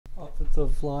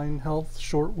offensive line health,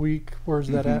 short week. Where's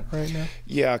that at right now?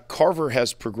 Yeah, Carver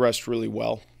has progressed really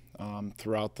well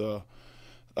throughout the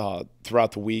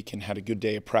week and had a good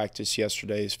day of practice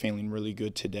yesterday. Is feeling really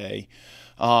good today.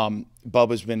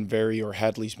 Bubba's been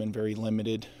Hadley's been very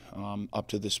limited up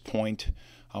to this point.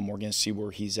 We're going to see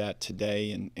where he's at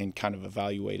today and kind of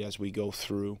evaluate as we go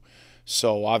through.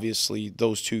 So obviously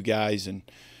those two guys and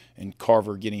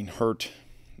Carver getting hurt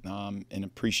and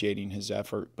appreciating his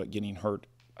effort, but getting hurt,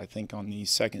 I think, on the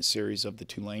second series of the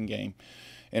Tulane game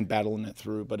and battling it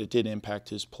through. But it did impact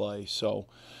his play. So,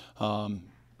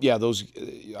 yeah,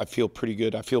 I feel pretty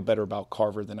good. I feel better about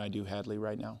Carver than I do Hadley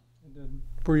right now.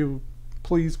 Were you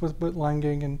pleased with what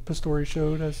Langang and Pistori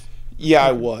showed? Yeah,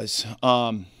 I was.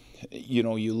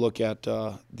 You look at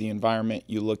the environment.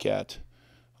 You look at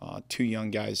two young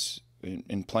guys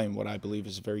in playing what I believe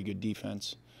is a very good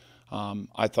defense.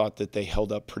 I thought that they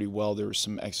held up pretty well. There were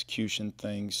some execution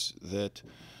things that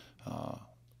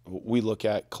we look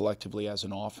at collectively as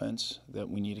an offense that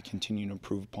we need to continue to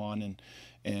improve upon,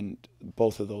 and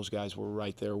both of those guys were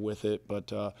right there with it.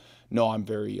 But no, I'm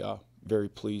very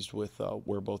pleased with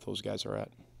where both those guys are at.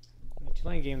 In the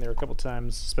Tulane game, there were a couple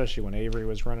times, especially when Avery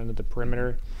was running to the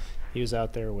perimeter, he was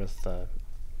out there with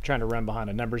trying to run behind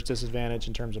a numbers disadvantage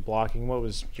in terms of blocking. What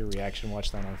was your reaction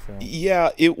watching that on film?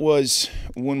 Yeah, it was,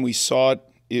 when we saw it,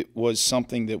 it was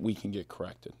something that we can get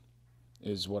corrected,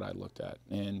 is what I looked at.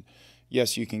 And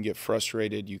yes, you can get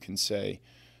frustrated. You can say,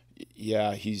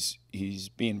 yeah, he's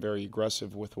being very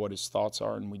aggressive with what his thoughts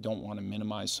are, and we don't want to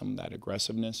minimize some of that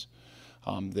aggressiveness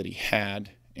that he had.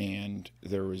 And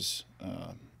there was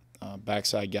a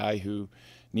backside guy who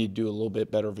needed to do a little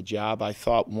bit better of a job. I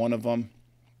thought one of them,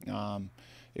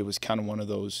 it was kind of one of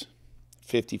those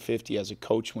 50-50 as a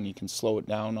coach when you can slow it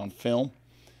down on film.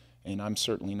 And I'm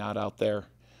certainly not out there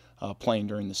playing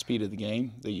during the speed of the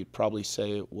game, that you'd probably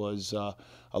say it was a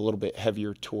little bit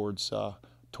heavier towards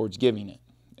giving it.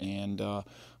 And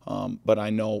but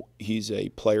I know he's a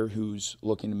player who's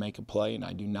looking to make a play, and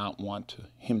I do not want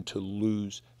him to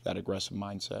lose that aggressive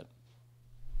mindset.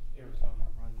 Arizona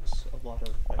runs a lot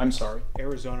of. I'm sorry.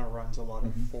 Arizona runs a lot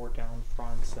of 4-down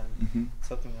fronts, and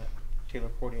something that Taylor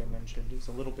Portier mentioned is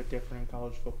a little bit different in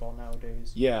college football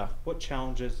nowadays. Yeah. What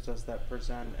challenges does that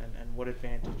present, and what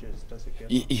advantages does it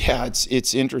give? Yeah,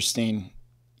 it's interesting,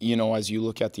 as you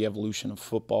look at the evolution of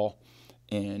football,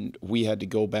 and we had to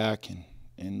go back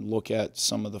and look at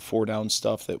some of the 4-down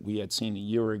stuff that we had seen a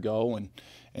year ago,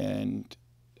 and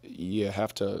you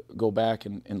have to go back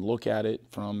and look at it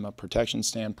from a protection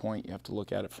standpoint. You have to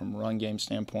look at it from a run game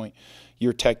standpoint.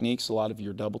 Your techniques, a lot of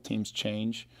your double teams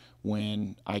change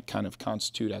when I kind of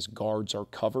constitute as guards are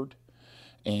covered.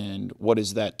 And what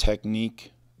is that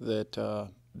technique that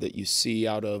you see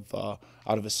out of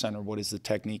a center? What is the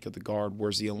technique of the guard?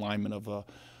 Where's the alignment of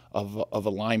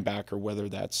a linebacker, whether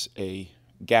that's a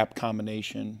gap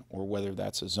combination or whether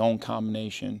that's a zone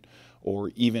combination,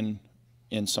 or even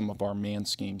in some of our man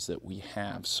schemes that we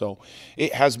have. So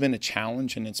it has been a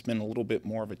challenge, and it's been a little bit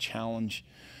more of a challenge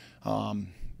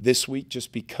this week,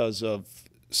 just because of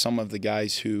some of the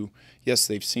guys who, yes,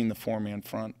 they've seen the 4-man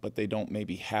front, but they don't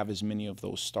maybe have as many of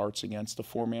those starts against the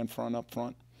 4-man front up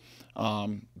front.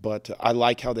 But I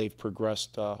like how they've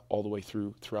progressed all the way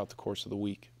throughout the course of the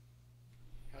week.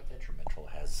 How detrimental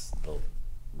has the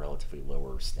relatively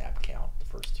lower snap count the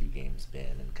first two games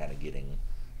been, and kind of getting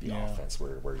the offense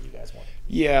where you guys want it?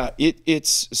 Yeah,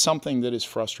 it's something that is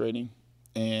frustrating,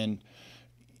 and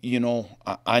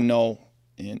I know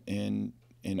and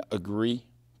agree,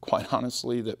 quite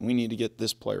honestly, that we need to get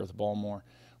this player the ball more.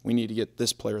 We need to get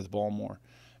this player the ball more,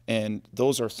 and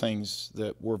those are things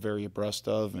that we're very abreast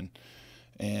of,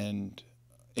 and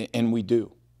we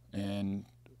do, and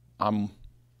I'm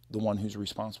the one who's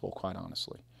responsible, quite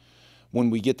honestly. When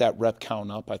we get that rep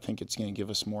count up, I think it's going to give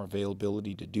us more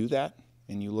availability to do that.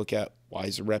 And you look at, why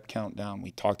is the rep count down?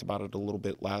 We talked about it a little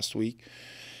bit last week.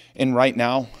 And right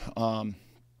now,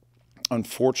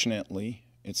 unfortunately,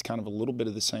 it's kind of a little bit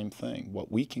of the same thing. What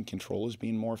we can control is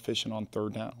being more efficient on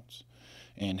third downs.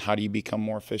 And how do you become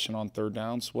more efficient on third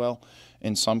downs? Well,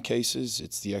 in some cases,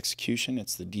 it's the execution,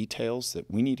 it's the details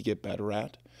that we need to get better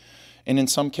at. And in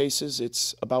some cases,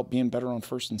 it's about being better on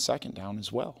first and second down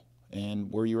as well,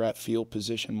 and where you're at field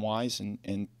position-wise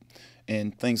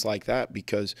and things like that.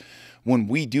 Because when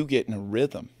we do get in a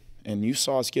rhythm, and you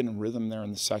saw us get in a rhythm there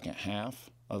in the second half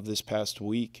of this past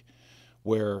week,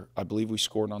 where I believe we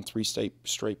scored on 3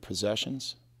 straight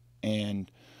possessions, and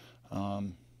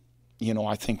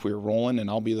I think we were rolling, and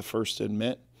I'll be the first to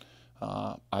admit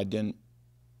I didn't,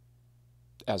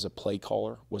 as a play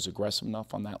caller, was aggressive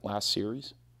enough on that last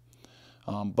series.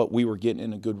 But we were getting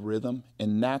in a good rhythm,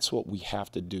 and that's what we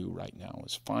have to do right now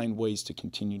is find ways to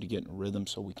continue to get in a rhythm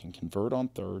so we can convert on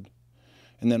third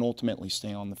and then ultimately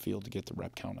stay on the field to get the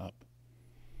rep count up.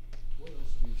 What else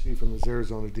do you see from this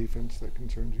Arizona defense that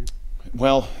concerns you?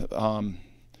 Well,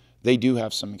 they do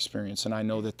have some experience, and I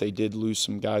know that they did lose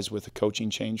some guys with a coaching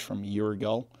change from a year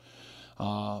ago,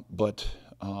 but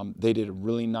they did a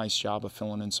really nice job of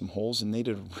filling in some holes, and they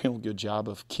did a real good job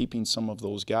of keeping some of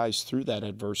those guys through that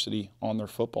adversity on their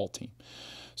football team.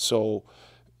 So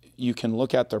you can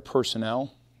look at their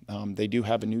personnel. They do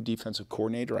have a new defensive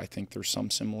coordinator. I think there's some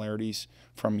similarities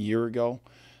from a year ago,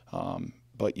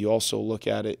 but you also look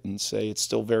at it and say it's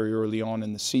still very early on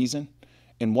in the season,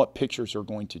 and what pictures are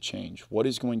going to change? What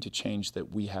is going to change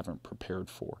that we haven't prepared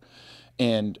for?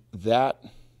 And that,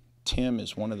 Tim,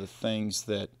 is one of the things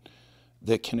that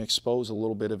can expose a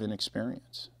little bit of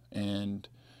inexperience. And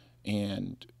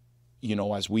you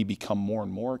know, as we become more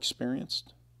and more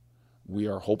experienced, we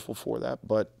are hopeful for that.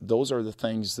 But those are the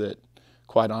things that,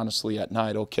 quite honestly, at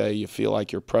night, okay, you feel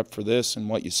like you're prepped for this and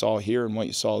what you saw here and what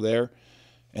you saw there,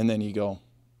 and then you go,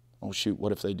 oh, shoot,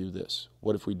 what if they do this?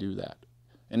 What if we do that?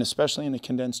 And especially in the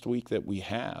condensed week that we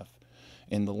have,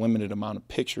 in the limited amount of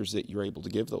pictures that you're able to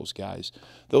give those guys,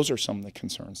 those are some of the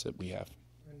concerns that we have.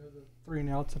 I know the 3 and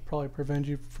outs have probably prevented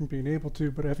you from being able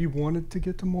to, but have you wanted to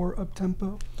get to more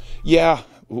up-tempo? Yeah,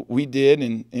 we did,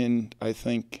 and I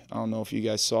think, I don't know if you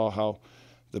guys saw how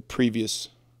the previous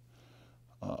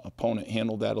opponent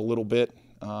handled that a little bit,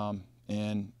 and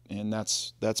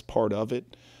that's part of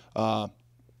it.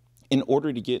 In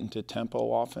order to get into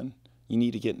tempo often, you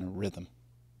need to get in a rhythm.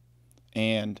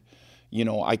 And, you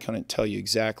know, I couldn't tell you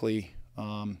exactly,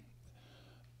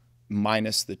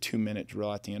 minus the 2-minute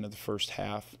drill at the end of the first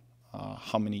half,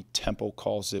 how many tempo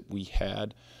calls that we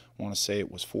had. I want to say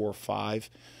it was 4 or 5.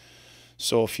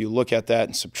 So if you look at that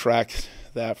and subtract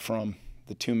that from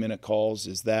the 2-minute calls,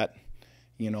 is that,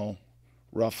 you know,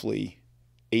 roughly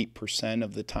 8%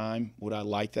 of the time? Would I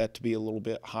like that to be a little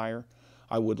bit higher?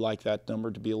 I would like that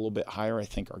number to be a little bit higher. I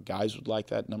think our guys would like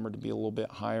that number to be a little bit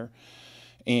higher.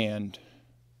 And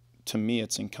to me,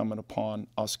 it's incumbent upon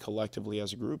us collectively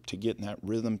as a group to get in that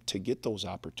rhythm, to get those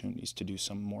opportunities to do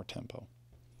some more tempo.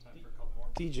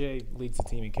 DJ leads the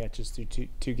team in catches through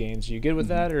two games. Are you good with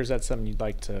that, or is that something you'd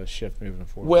like to shift moving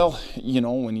forward? Well, you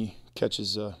know, when he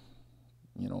catches a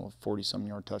 40-some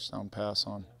yard touchdown pass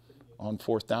on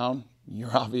 4th down,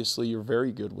 you're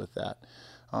very good with that.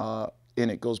 And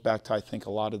it goes back to, I think,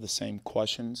 a lot of the same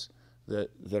questions that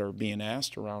are being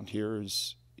asked around here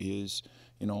is,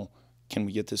 you know, can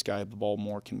we get this guy the ball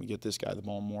more? Can we get this guy the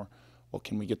ball more? Well,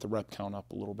 can we get the rep count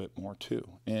up a little bit more too?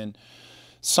 And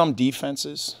some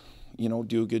defenses, you know,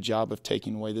 do a good job of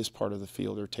taking away this part of the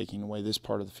field, or taking away this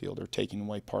part of the field, or taking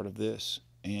away part of this.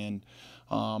 And,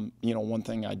 you know, one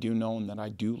thing I do know and that I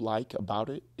do like about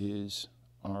it is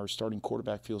our starting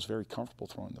quarterback feels very comfortable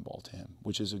throwing the ball to him,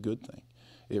 which is a good thing.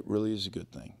 It really is a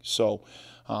good thing. So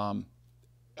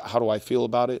how do I feel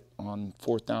about it on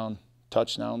 4th down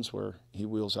touchdowns where he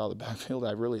wheels out of the backfield?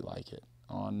 I really like it.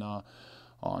 On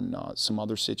some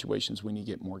other situations, we need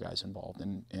to get more guys involved,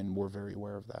 and we're very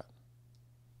aware of that.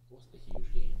 It wasn't a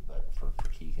huge game, but for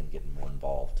Keegan getting more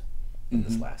involved in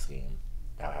this last game,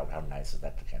 how nice is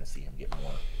that to kind of see him get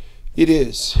more? It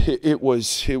is. It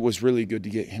was really good to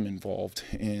get him involved,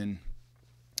 and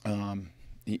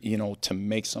you know, to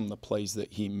make some of the plays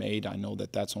that he made. I know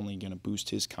that that's only going to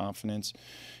boost his confidence.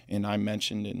 And I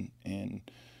mentioned,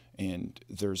 and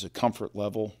there's a comfort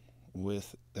level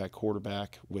with that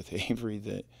quarterback, with Avery,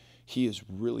 that he is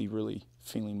really, really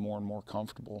feeling more and more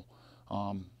comfortable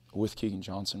with Keegan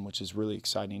Johnson, which is really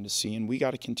exciting to see. And we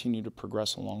got to continue to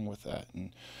progress along with that.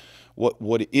 And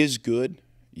what is good,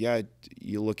 yeah,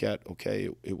 you look at, okay,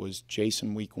 it was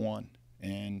Jason week 1,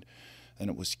 and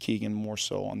it was Keegan more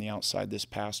so on the outside this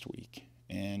past week.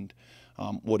 And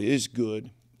what is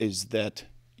good is that,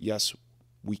 yes,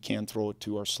 we can throw it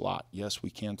to our slot. Yes,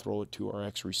 we can throw it to our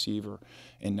X receiver.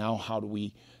 And now how do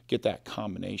we get that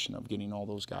combination of getting all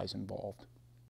those guys involved?